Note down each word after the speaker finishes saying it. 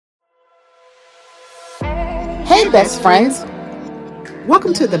Hey, best friends.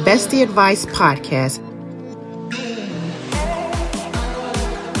 Welcome to the Bestie Advice Podcast.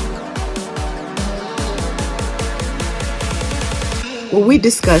 Where we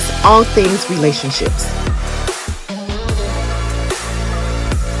discuss all things relationships.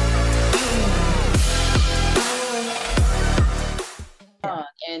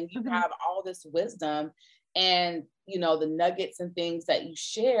 And you have all this wisdom and, the nuggets and things that you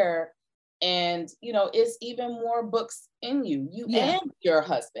share. And, it's even more books in you, and your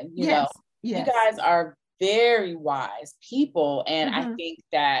husband, you guys are very wise people. And I think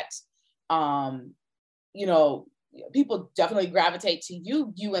that, people definitely gravitate to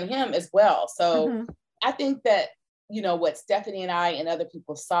you and him as well. So I think that, what Stephanie and I and other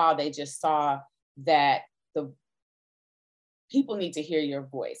people saw, they just saw that the people need to hear your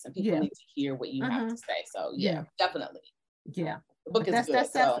voice and people need to hear what you have to say. So definitely. Yeah. The book is good.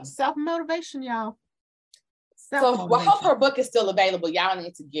 That's self-motivation, y'all. So I hope her book is still available. Y'all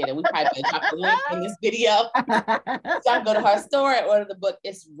need to get it. We probably drop the link in this video. So I can go to her store and order the book.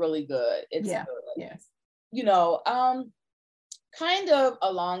 It's really good. It's good. Yes. Kind of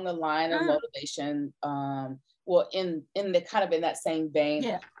along the line of motivation, in the kind of in that same vein,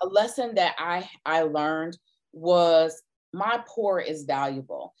 a lesson that I learned was my pour is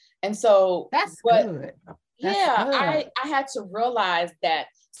valuable. And so that's good. I had to realize that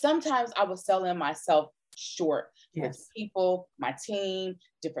sometimes I was selling myself short with people, my team,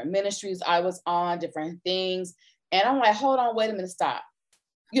 different ministries I was on, different things. And I'm like, hold on, wait a minute, stop.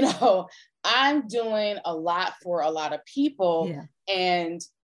 I'm doing a lot for a lot of people. And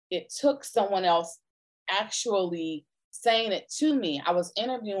it took someone else actually saying it to me. I was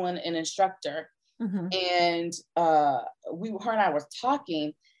interviewing an instructor and her and I were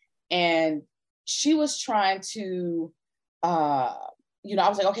talking, and she was trying to, I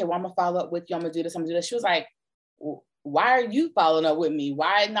was like, okay, well, I'm gonna follow up with you. I'm gonna do this. I'm gonna do this. She was like, why are you following up with me?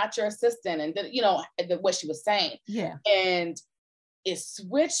 Why not your assistant? And what she was saying. Yeah. And it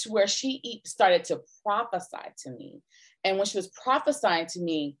switched where she started to prophesy to me. And when she was prophesying to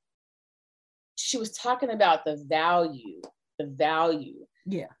me, she was talking about the value.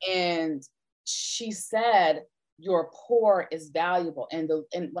 Yeah. And she said, your pour is valuable. And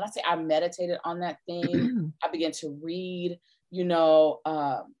when I say I meditated on that thing, I began to read,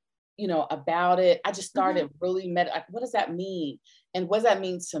 about it. I just started really like, what does that mean? And what does that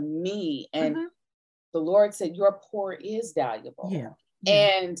mean to me? And the Lord said, your pour is valuable. Yeah.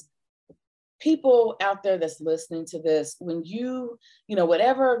 And people out there that's listening to this, when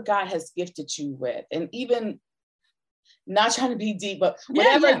whatever God has gifted you with, and even not trying to be deep, but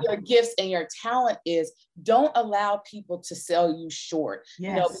whatever your gifts and your talent is, don't allow people to sell you short,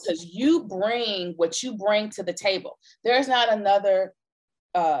 because you bring what you bring to the table. There's not another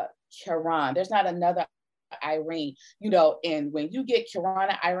Kiran, there's not another Irene, and when you get Kiran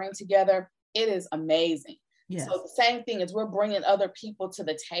and Irene together, it is amazing. Yes. So the same thing is we're bringing other people to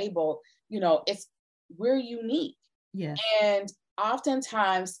the table, we're unique. Yes. And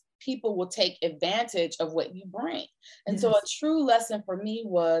oftentimes people will take advantage of what you bring. And so a true lesson for me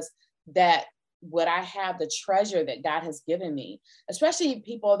was that what I have, the treasure that God has given me, especially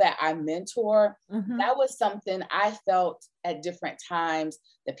people that I mentor, that was something I felt at different times,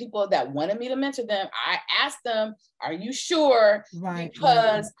 that people that wanted me to mentor them, I asked them, are you sure? Right.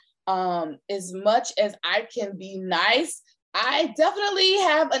 Because as much as I can be nice, I definitely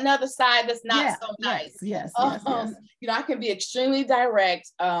have another side that's not so nice. Yes. I can be extremely direct,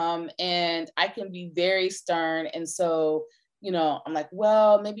 and I can be very stern. And so, I'm like,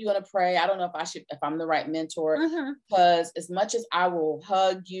 well, maybe you want to pray. I don't know if I'm the right mentor, because as much as I will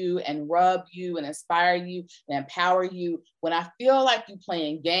hug you and rub you and inspire you and empower you, when I feel like you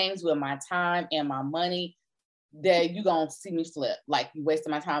playing games with my time and my money, that you're going to see me flip, like you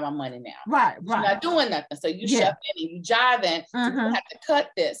wasting my time and money now. Right. You're not doing nothing. So you shove in and you jiving, so you have to cut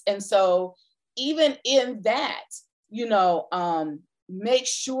this. And so even in that, make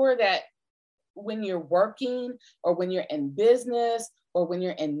sure that when you're working or when you're in business or when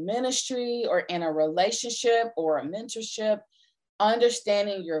you're in ministry or in a relationship or a mentorship,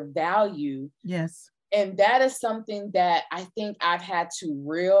 understanding your value. Yes. And that is something that I think I've had to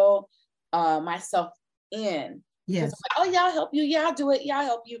reel myself in. Yes. Like, oh, yeah, I'll help you. Yeah, I'll do it. Yeah, I'll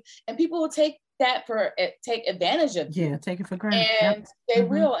help you. And people will take advantage of you. Yeah, take it for granted. And they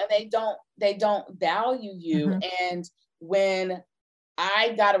will, and they don't value you. And when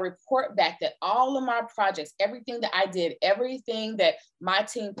I got a report back that all of my projects, everything that I did, everything that my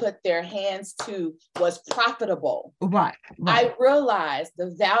team put their hands to was profitable. Right. I realized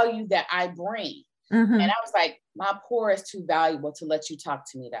the value that I bring. And I was like, my poor is too valuable to let you talk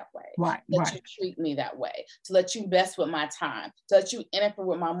to me that way. Let you treat me that way, to let you mess with my time, to let you interfere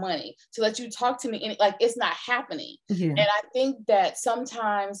with my money, to let you talk to me. And like, it's not happening. And I think that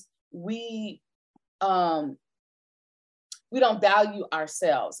sometimes we don't value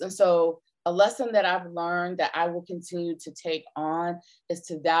ourselves. And so a lesson that I've learned that I will continue to take on is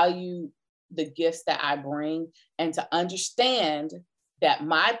to value the gifts that I bring and to understand that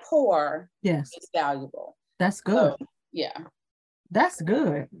my poor is valuable. That's good. So, yeah. That's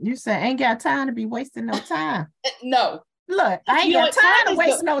good. You say ain't got time to be wasting no time. No. Look, I ain't got time to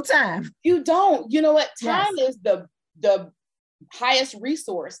waste no time. You don't. You know what? Time is the highest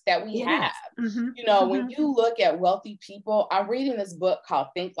resource that we have. You know, when you look at wealthy people, I'm reading this book called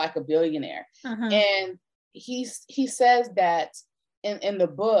Think Like a Billionaire. And he says that in the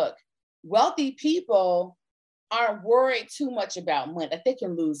book, wealthy people aren't worried too much about money, that they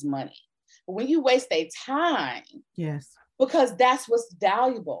can lose money. But when you waste their time, because that's what's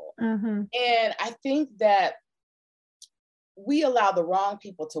valuable. And I think that we allow the wrong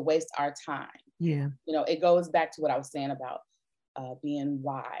people to waste our time. You know, it goes back to what I was saying about being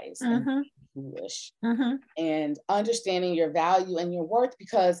wise and being foolish and understanding your value and your worth,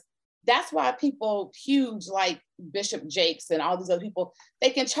 because that's why people huge like Bishop Jakes and all these other people,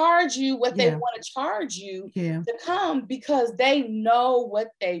 they can charge you what they want to charge you to come, because they know what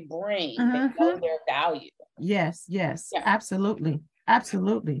they bring. They know their value. Yes, absolutely.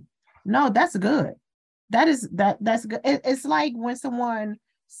 No, that's good. That's good. It's like when someone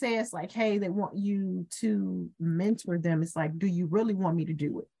says like, hey, they want you to mentor them. It's like, do you really want me to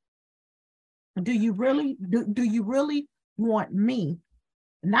do it? Do you really want me?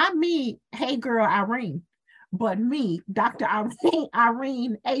 Not me, hey girl, Irene, but me, Dr.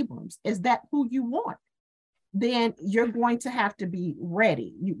 Irene Abrams. Is that who you want? Then you're going to have to be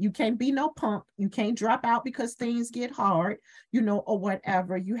ready. You can't be no punk. You can't drop out because things get hard, you know, or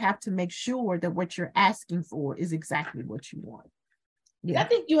whatever. You have to make sure that what you're asking for is exactly what you want. I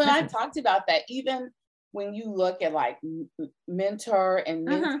think you and I talked about that. Even when you look at like mentor and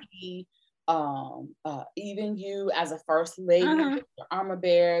mentee, even you as a first lady, your armor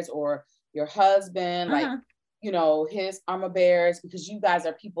bearers, or your husband, like, you know, his armor bearers, because you guys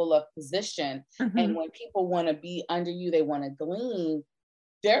are people of position. And when people want to be under you, they want to glean,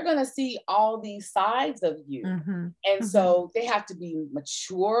 they're going to see all these sides of you. And so they have to be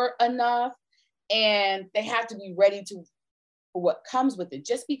mature enough, and they have to be ready for what comes with it.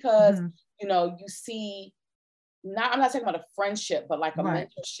 Just because, you know, you see, I'm not talking about a friendship, but like a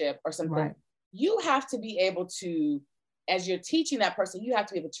mentorship or something. You have to be able to, as you're teaching that person, you have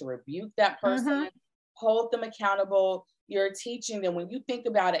to be able to rebuke that person, hold them accountable. You're teaching them. When you think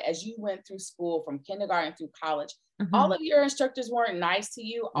about it, as you went through school from kindergarten through college, all of your instructors weren't nice to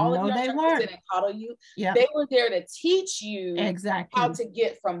you. All of your instructors didn't coddle you. They were there to teach you how to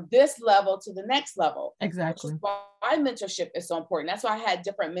get from this level to the next level. Which is why mentorship is so important. That's why I had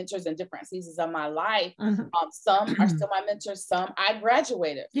different mentors in different seasons of my life. Some are still my mentors. Some I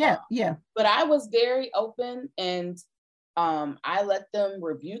graduated from. But I was very open, and I let them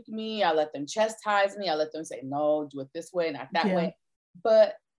rebuke me. I let them chastise me. I let them say, no, do it this way, not that way.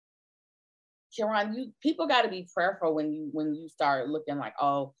 But Kieran, people got to be prayerful when you start looking like,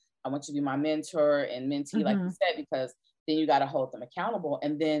 oh, I want you to be my mentor and mentee, like you said, because then you got to hold them accountable.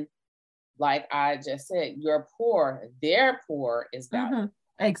 And then, like I just said, you're poor, their poor is valuable.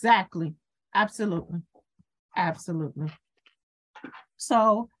 Exactly. Absolutely.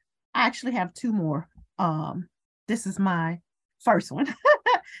 So I actually have two more. This is my first one.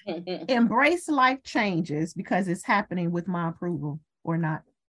 Embrace life changes because it's happening with my approval or not.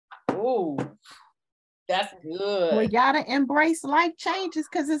 Oh, that's good. We gotta embrace life changes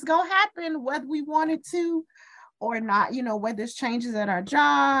because it's gonna happen whether we wanted to or not. You know, whether it's changes at our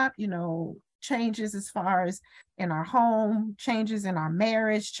job, you know, changes as far as in our home, changes in our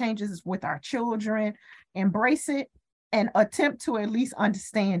marriage, changes with our children. Embrace it and attempt to at least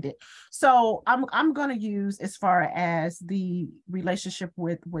understand it. So I'm gonna use as far as the relationship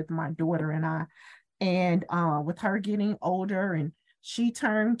with my daughter and I, and with her getting older, and she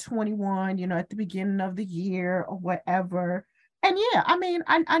turned 21, you know, at the beginning of the year or whatever. And yeah, I mean,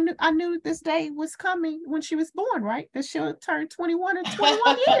 I knew this day was coming when she was born, right? That she'll turn 21 in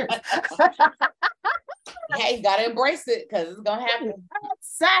 21 years. Hey, you gotta embrace it because it's gonna happen.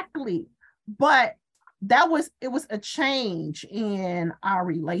 Exactly. But it was a change in our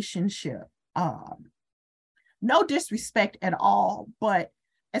relationship. No disrespect at all, but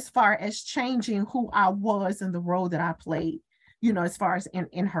as far as changing who I was and the role that I played, you know, as far as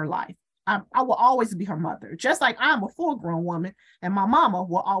in her life. I will always be her mother, just like I'm a full-grown woman and my mama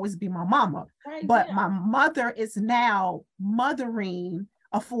will always be my mama. Right, but yeah. My mother is now mothering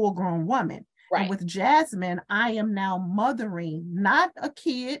a full-grown woman. Right. And with Jasmine, I am now mothering not a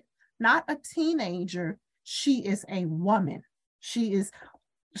kid, not a teenager. She is a woman. She's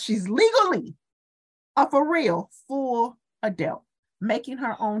legally a for real full adult, making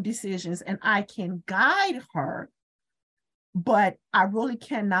her own decisions, and I can guide her, but I really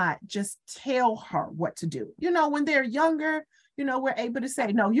cannot just tell her what to do. You know, when they're younger, you know, we're able to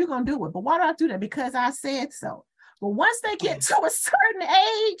say, no, you're going to do it. But why do I do that? Because I said so. But once they get to a certain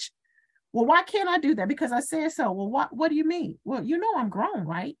age, well, why can't I do that? Because I said so. Well, what do you mean? Well, you know, I'm grown,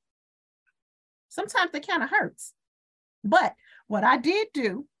 right? Sometimes it kind of hurts. But what I did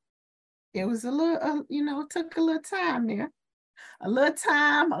do, it was a little, took a little time there. A little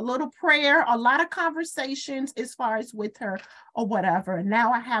time, a little prayer, a lot of conversations as far as with her or whatever. And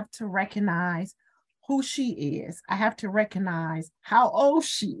now I have to recognize who she is. I have to recognize how old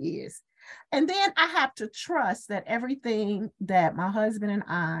she is. And then I have to trust that everything that my husband and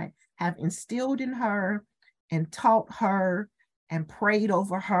I have instilled in her and taught her and prayed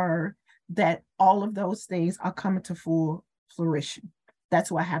over her, that all of those things are coming to full fruition.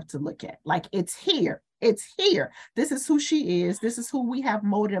 That's what I have to look at. Like, it's here. It's here. This is who she is. This is who we have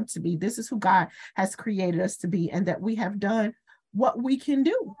molded up to be. This is who God has created us to be, and that we have done what we can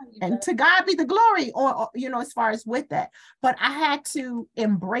do. And to God be the glory, or as far as with that. But I had to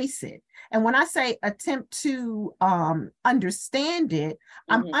embrace it. And when I say attempt to understand it,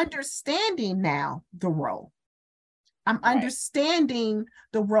 I'm understanding now the role. I'm understanding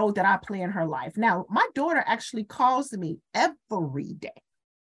the role that I play in her life. Now, my daughter actually calls me every day.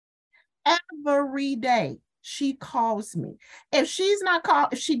 Every day she calls me. If she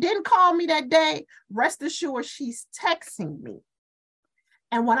didn't call me that day, rest assured she's texting me.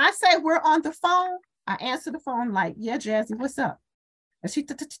 And when I say we're on the phone, I answer the phone like, yeah, Jazzy, what's up? And she,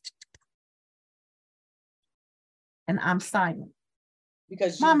 and I'm silent.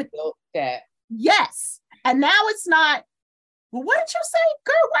 Because you built that. Yes. And now it's not, well, what did you say?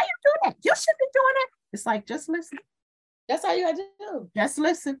 Girl, why you doing that? You should be doing it. It's like, just listen. That's all you got to do. Just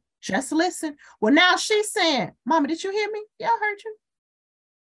listen. Just listen. Well, now she's saying, Mama, did you hear me? Yeah, I heard you.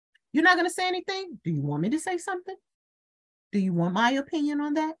 You're not going to say anything? Do you want me to say something? Do you want my opinion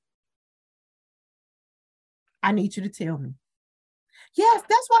on that? I need you to tell me. Yes,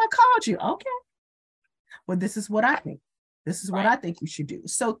 that's why I called you. Okay. Well, this is what I think. This is what I think you should do.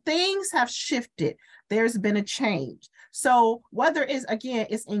 So things have shifted. There's been a change. So whether it's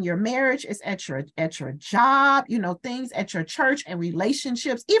in your marriage, it's at your job, things at your church and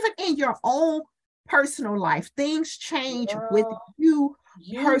relationships, even in your own personal life, things change with you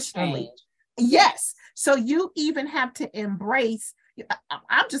personally. Change. Yes. So you even have to embrace,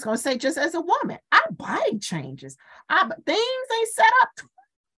 I'm just going to say, just as a woman, our body changes. Things ain't set up.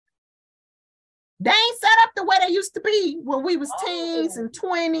 They ain't set up the way they used to be when we was teens and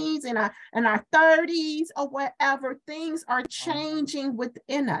 20s and our 30s or whatever. Things are changing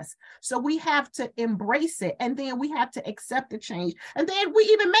within us. So we have to embrace it. And then we have to accept the change. And then we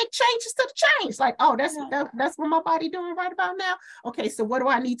even make changes to the change. Like, oh, that's what my body doing right about now. Okay, so what do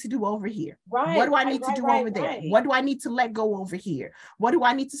I need to do over here? Right. What do I need to do over there? What do I need to let go over here? What do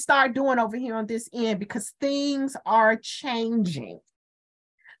I need to start doing over here on this end? Because things are changing.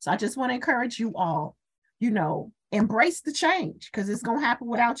 So I just want to encourage you all, embrace the change, because it's going to happen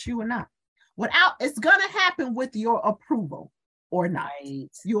without you or not. It's going to happen with your approval or not. Right.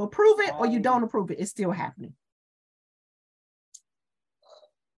 You approve it or you don't approve it. It's still happening.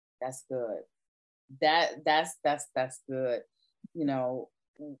 That's good. That's good. Yeah,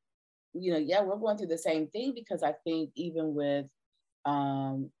 we're going through the same thing, because I think even with,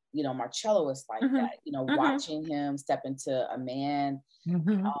 Marcello is like that, watching him step into a man,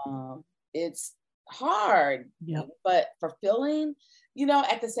 it's hard, but fulfilling,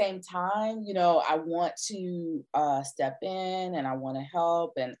 at the same time, I want to step in and I want to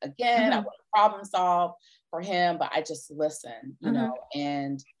help. And again, I want to problem solve for him, but I just listen,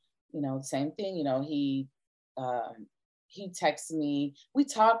 and, same thing, he texts me, we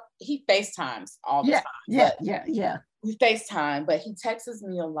talk, he FaceTimes all the time. Yeah. We FaceTime, but he texts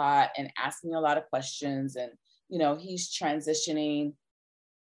me a lot and asks me a lot of questions, and, he's transitioning,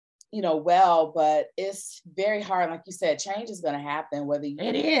 well, but it's very hard. Like you said, change is going to happen, whether you.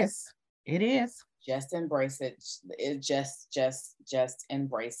 It is. Just embrace it. Just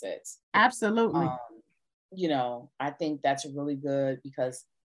embrace it. Absolutely. I think that's really good, because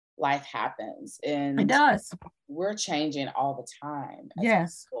life happens, and it does. We're changing all the time.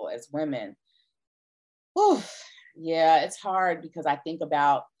 Yes. People, as women. Whew. Yeah, it's hard, because I think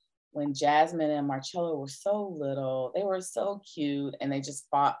about when Jasmine and Marcello were so little. They were so cute and they just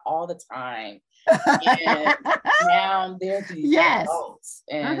fought all the time. And now they're these adults.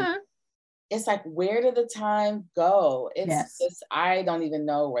 And it's like, where did the time go? It's just, I don't even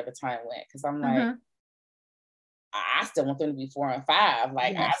know where the time went, because I'm like, I still want them to be 4 and 5.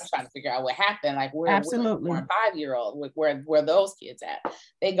 Like, I'm trying to figure out what happened. Like, where the 4 and 5-year-old, where those kids at?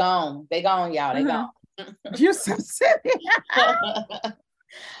 They gone, y'all. They gone. You're so silly.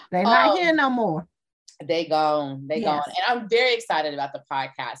 They're not here no more. They gone. And I'm very excited about the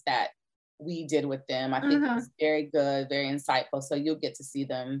podcast that we did with them. I think it's very good, very insightful. So you'll get to see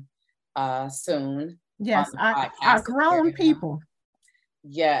them soon. Yes, our grown people.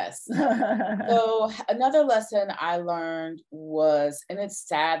 Yes. So another lesson I learned was, and it's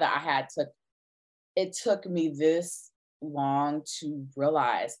sad that it took me this long to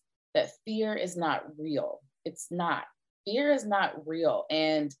realize that fear is not real. It's not. Fear is not real.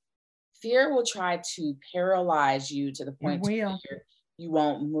 And fear will try to paralyze you to the point where you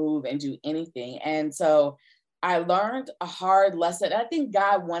won't move and do anything. And so I learned a hard lesson. I think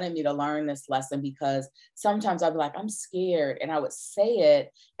God wanted me to learn this lesson, because sometimes I'd be like, I'm scared. And I would say it,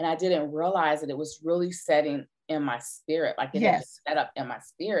 and I didn't realize that it was really setting in my spirit. Like it had set up in my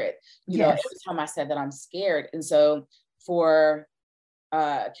spirit, you know, every time I said that I'm scared. And so for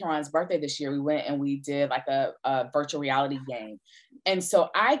Karon's birthday this year, we went and we did like a virtual reality game. And so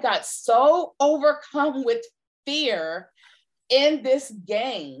I got so overcome with fear in this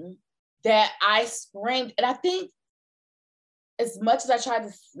game that I screamed. And I think as much as I tried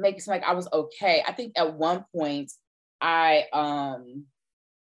to make it seem like I was okay, I think at one point I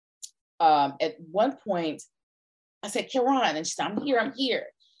said, Karon, and she said, I'm here,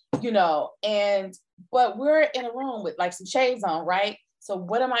 you know, but we're in a room with like some shades on, right? So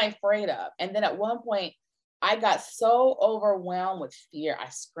what am I afraid of? And then at one point I got so overwhelmed with fear, I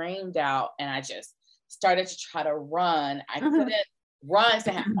screamed out and I just started to try to run. I couldn't run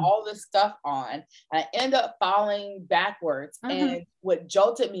to have all this stuff on. I ended up falling backwards. And what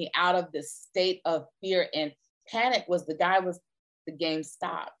jolted me out of this state of fear and panic was the game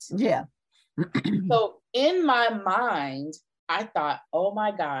stopped. Yeah. So in my mind, I thought, oh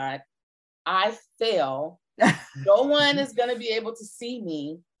my God, I fell. No one is going to be able to see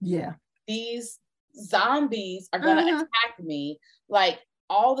me. Yeah. These zombies are going to attack me. Like,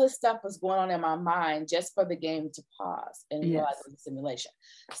 all this stuff was going on in my mind just for the game to pause and realize it was a simulation.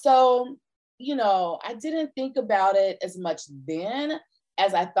 So, you know, I didn't think about it as much then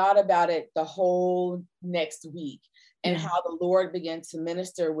as I thought about it the whole next week, and how the Lord began to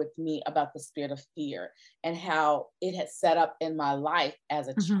minister with me about the spirit of fear and how it had set up in my life as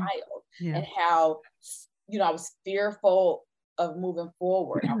a child, and how, you know, I was fearful of moving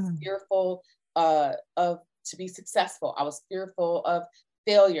forward. I was fearful to be successful. I was fearful of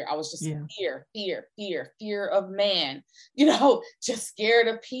failure. I was just fear of man, you know, just scared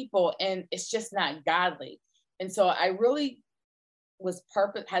of people. And it's just not godly. And so I really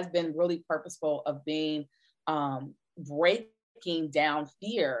has been really purposeful of being, breaking down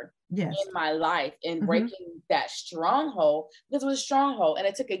fear in my life and breaking that stronghold, because it was a stronghold. And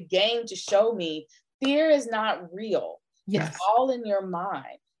it took a game to show me fear is not real. It's all in your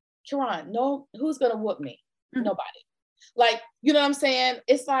mind. Karon, no, who's going to whoop me? Nobody. Like, you know what I'm saying?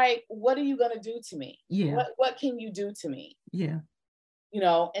 It's like, what are you going to do to me? Yeah. What can you do to me? Yeah. You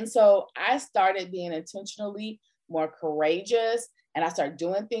know, and so I started being intentionally more courageous, and I started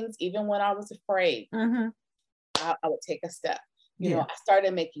doing things even when I was afraid. I would take a step. You know, I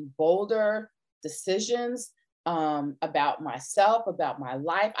started making bolder decisions about myself, about my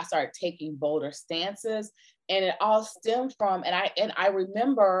life. I started taking bolder stances, and it all stemmed from, and I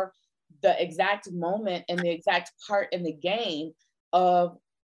remember the exact moment and the exact part in the game of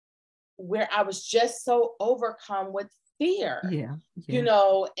where I was just so overcome with fear, you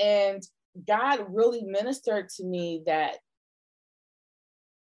know, and God really ministered to me that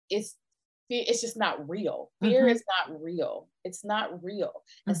it's just not real. Fear is not real. It's not real.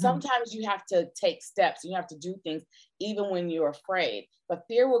 And sometimes you have to take steps. You have to do things even when you're afraid. But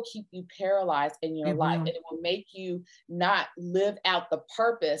fear will keep you paralyzed in your life. And it will make you not live out the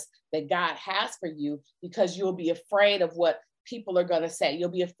purpose that God has for you, because you'll be afraid of what people are going to say. You'll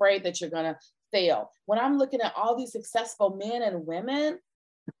be afraid that you're going to fail. When I'm looking at all these successful men and women,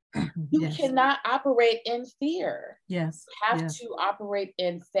 you cannot operate in fear. Yes. You have to operate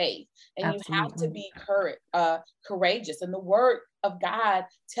in faith, and you have to be courageous. And the word of God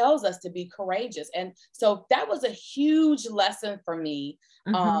tells us to be courageous. And so that was a huge lesson for me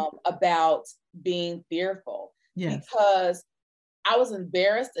about being fearful, because I was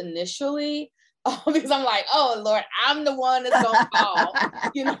embarrassed initially, because I'm like, oh Lord, I'm the one that's gonna fall,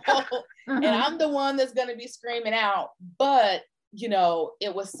 you know, and I'm the one that's gonna be screaming out. But you know,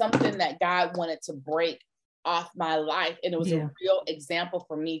 it was something that God wanted to break off my life, and it was a real example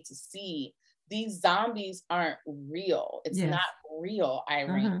for me to see these zombies aren't real. It's not real,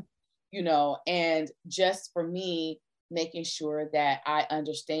 Irene. You know, and just for me making sure that I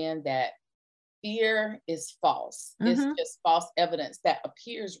understand that fear is false. It's just false evidence that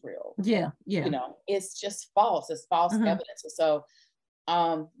appears real. You know, it's just false. It's false evidence. And so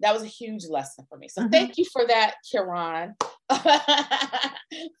that was a huge lesson for me. So thank you for that, Kiran.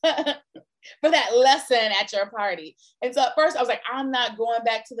 For that lesson at your party. And so at first I was like, I'm not going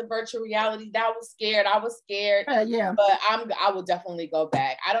back to the virtual reality. I was scared. But I will definitely go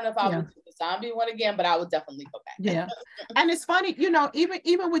back. I don't know if I would do the zombie one again, but I would definitely go back. And it's funny, you know,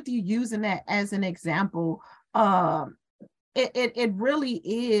 even with you using that as an example, it really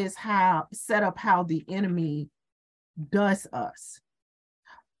is how the enemy does us.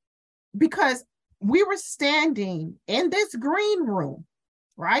 Because we were standing in this green room,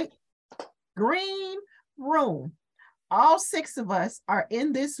 right? Green room. All 6 of us are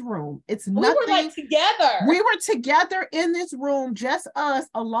in this room. It's nothing. We were like together. We were together in this room, just us,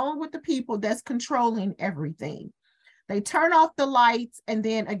 along with the people that's controlling everything. They turn off the lights, and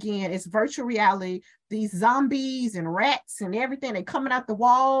then again, it's virtual reality. These zombies and rats and everything, they coming out the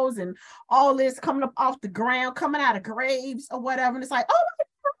walls and all this coming up off the ground, coming out of graves or whatever. And it's like, oh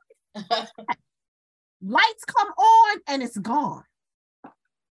my God. Lights come on and it's gone.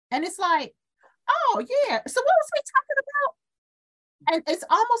 And it's like, oh yeah, so what was we talking about? And it's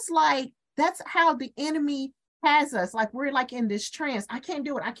almost like that's how the enemy has us. Like we're like in this trance. I can't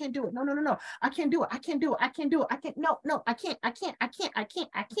do it. I can't do it. No. I can't do it. I can't do it. I can't do it. I can't. No, I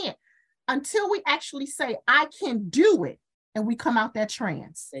can't. Until we actually say, I can do it. And we come out that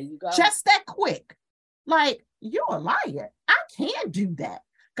trance. There you go. Just that quick. Like, you're a liar. I can do that.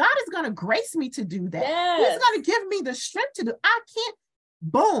 God is going to grace me to do that. He's going to give me the strength to do. I can't.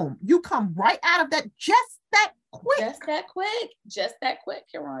 Boom, you come right out of that just that quick. Just that quick,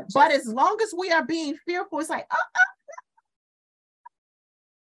 Kiran. But as long as we are being fearful, it's like,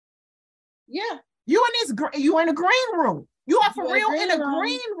 yeah. You in a green room. You are for real in a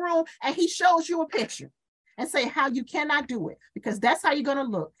green room, and he shows you a picture and say how you cannot do it, because that's how you're going to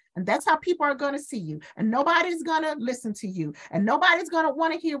look. And that's how people are going to see you. And nobody's going to listen to you. And nobody's going to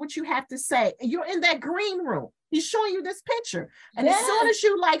want to hear what you have to say. And you're in that green room. He's showing you this picture. And as soon as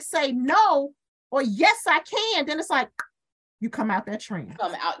you like say no or yes, I can, then it's like, you come out that trance.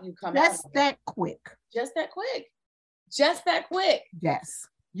 That's that quick. Just that quick. Just that quick. Yes.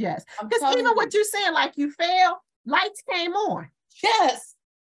 Because even what you're saying, like you fell, lights came on. Yes.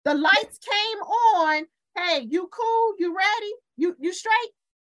 The lights came on. Hey, you cool? You ready? You straight?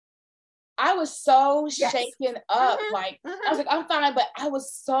 I was so shaken up. Like I was like, I'm fine, but I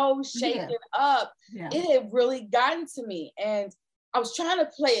was so shaken up. It had really gotten to me. And I was trying to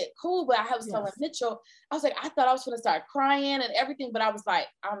play it cool, but I was telling Mitchell, I was like, I thought I was going to start crying and everything, but I was like,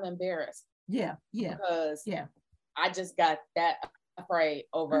 I'm embarrassed. Because I just got that afraid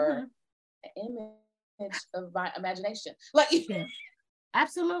over an image of my imagination. Like,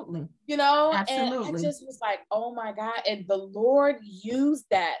 absolutely. You know, absolutely. And I just was like, oh my God. And the Lord used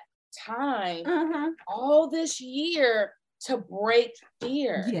that time all this year to break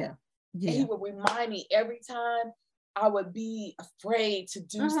fear. And he would remind me every time I would be afraid to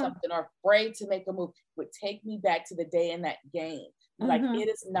do something or afraid to make a move, would take me back to the day in that game. Like, it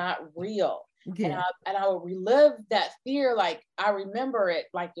is not real. And I would relive that fear. Like, I remember it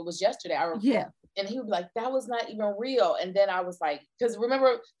like it was yesterday. And he would be like, that was not even real. And then I was like, because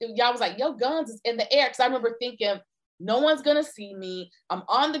remember, y'all was like, your guns is in the air. Because I remember thinking, no one's gonna see me. I'm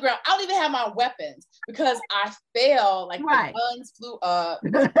on the ground. I don't even have my weapons because I fell. Like the guns flew up,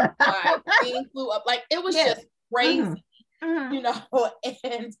 my thing flew up. Like it was just crazy, you know.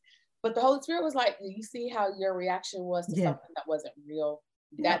 But the Holy Spirit was like, you see how your reaction was to something that wasn't real.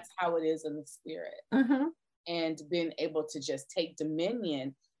 That's how it is in the spirit. And being able to just take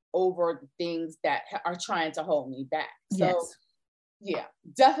dominion over the things that are trying to hold me back. So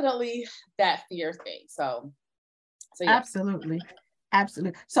definitely that fear thing. So absolutely.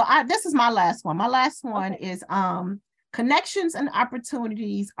 So this is my last one. My last one is connections and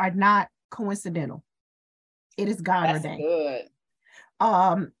opportunities are not coincidental. It is God ordained. Good.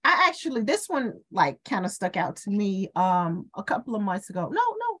 I actually, this one like kind of stuck out to me a couple of months ago.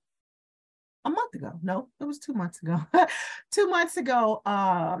 A month ago. No, it was 2 months ago. 2 months ago,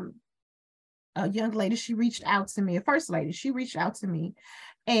 a young lady, she reached out to me, a first lady, she reached out to me.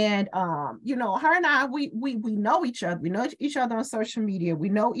 And you know, her and I, we know each other. We know each other on social media. We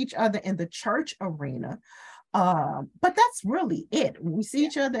know each other in the church arena. But that's really it. When we see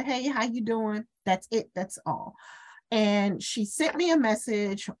each other, hey, how you doing? That's it. That's all. And she sent me a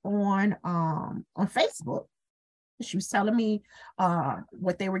message on Facebook. She was telling me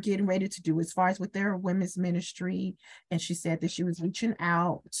what they were getting ready to do as far as with their women's ministry. And she said that she was reaching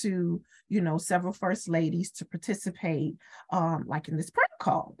out to, you know, several first ladies to participate like in this prayer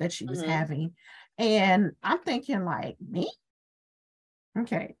call that she was having. And I'm thinking like, me?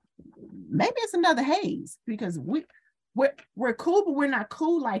 Okay, maybe it's another Hayes, because we're cool, but we're not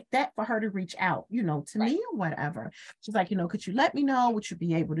cool like that for her to reach out, you know, to me or whatever. She's like, you know, could you let me know? Would you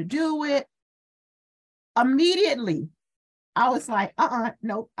be able to do it? Immediately, I was like,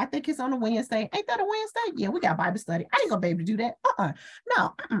 nope, I think it's on a Wednesday. Ain't that a Wednesday? Yeah, we got Bible study. I ain't gonna be able to do that.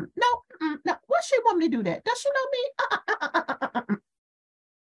 No, no. What she want me to do that? Does she know me?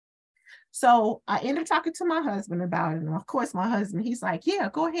 So I ended up talking to my husband about it. And of course, my husband, he's like, yeah,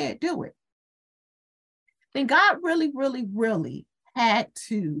 go ahead, do it. Then God really, really, really had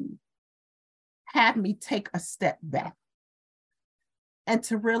to have me take a step back and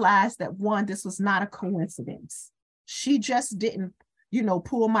to realize that, one, this was not a coincidence. She just didn't, you know,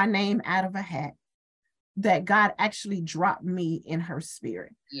 pull my name out of a hat. That God actually dropped me in her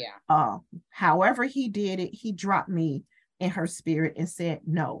spirit. Yeah. However he did it, he dropped me in her spirit and said,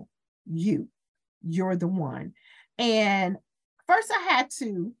 no, you're the one. And first I had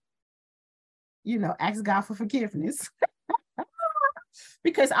to, you know, ask God for forgiveness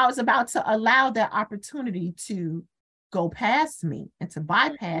because I was about to allow that opportunity to go past me and to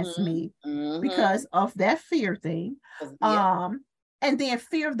bypass me because of that fear thing. And then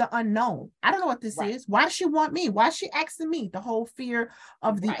fear of the unknown. I don't know what this is. Why does she want me? Why is she asking me? The whole fear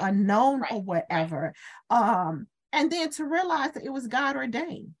of the unknown or whatever. And then to realize that it was God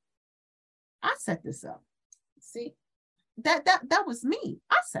ordained. I set this up. See, that was me.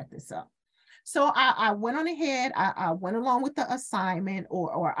 I set this up. So I went on ahead. I went along with the assignment,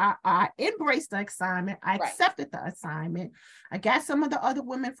 or I embraced the assignment. I accepted the assignment. I got some of the other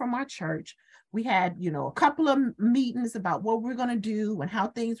women from our church. We had, you know, a couple of meetings about what we're going to do and how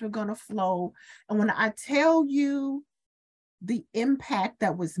things were going to flow. And when I tell you the impact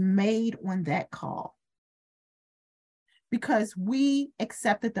that was made on that call, because we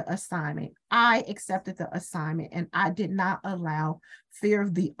accepted the assignment, I accepted the assignment, and I did not allow fear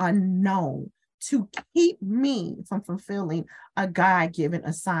of the unknown to keep me from fulfilling a God-given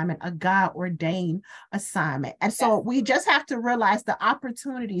assignment, a God-ordained assignment. And so we just have to realize the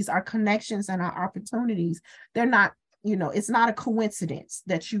opportunities, our connections and our opportunities, they're not, you know, it's not a coincidence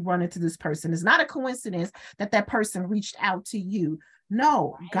that you run into this person. It's not a coincidence that that person reached out to you.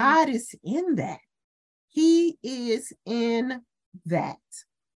 No, God is in that. He is in that.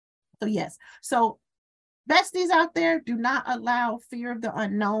 So yes. So besties out there, do not allow fear of the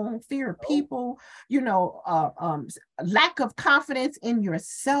unknown, fear of people, you know, lack of confidence in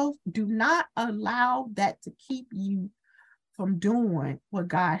yourself. Do not allow that to keep you from doing what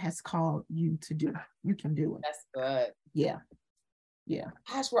God has called you to do. You can do it. That's good. Yeah. Yeah.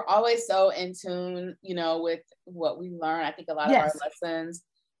 Gosh, we're always so in tune, you know, with what we learn. I think a lot of our lessons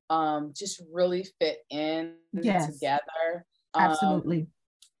just really fit in together. Absolutely.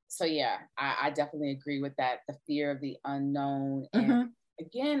 So yeah, I definitely agree with that. The fear of the unknown. And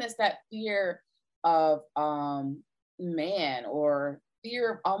again, it's that fear of man, or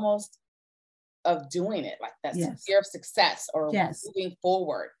fear almost of doing it, like that fear of success or moving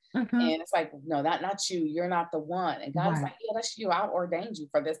forward. And it's like, no, not you. You're not the one. And God is like, yeah, that's you. I ordained you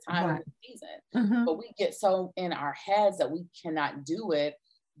for this time of the season. But we get so in our heads that we cannot do it,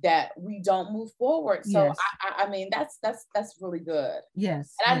 that we don't move forward. So I mean, that's really good.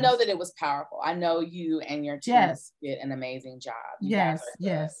 Yes. And I know that it was powerful. I know you and your team did an amazing job. Yes.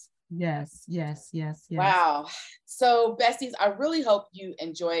 Wow. So besties, I really hope you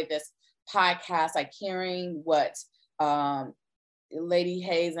enjoyed this podcast, like hearing what Lady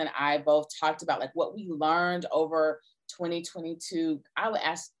Hayes and I both talked about, like what we learned over 2022. I would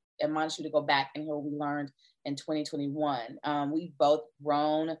admonish you to go back and hear what we learned in 2021. We've both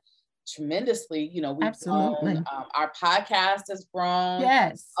grown tremendously. You know, we've grown, our podcast has grown.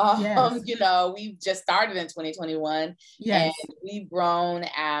 You know, we've just started in 2021. And we've grown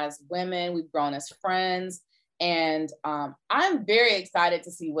as women, we've grown as friends. And I'm very excited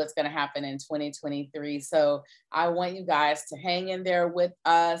to see what's going to happen in 2023. So I want you guys to hang in there with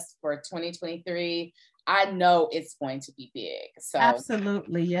us for 2023. I know it's going to be big. So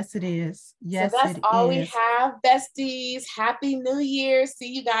absolutely. Yes, it is. Yes, so that's all we have, besties. Happy New Year.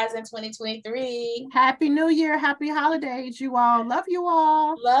 See you guys in 2023. Happy New Year. Happy holidays, you all. Love you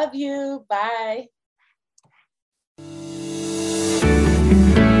all. Love you. Bye.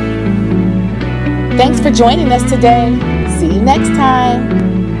 Thanks for joining us today. See you next time.